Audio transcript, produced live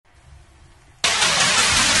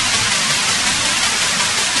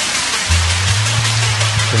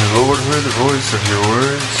The Lord heard the voice of your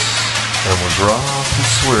words, and was wroth and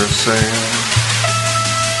sware, saying,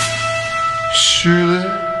 surely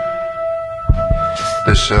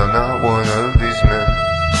there shall not one of these men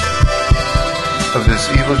of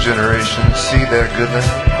this evil generation see that good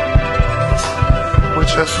land,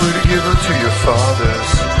 which I swore to give unto your fathers.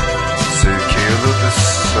 Said Caleb the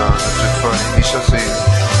son of Jephunneh, he shall see it,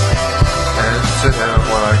 and to him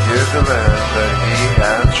will I give the land that he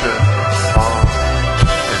hath tread.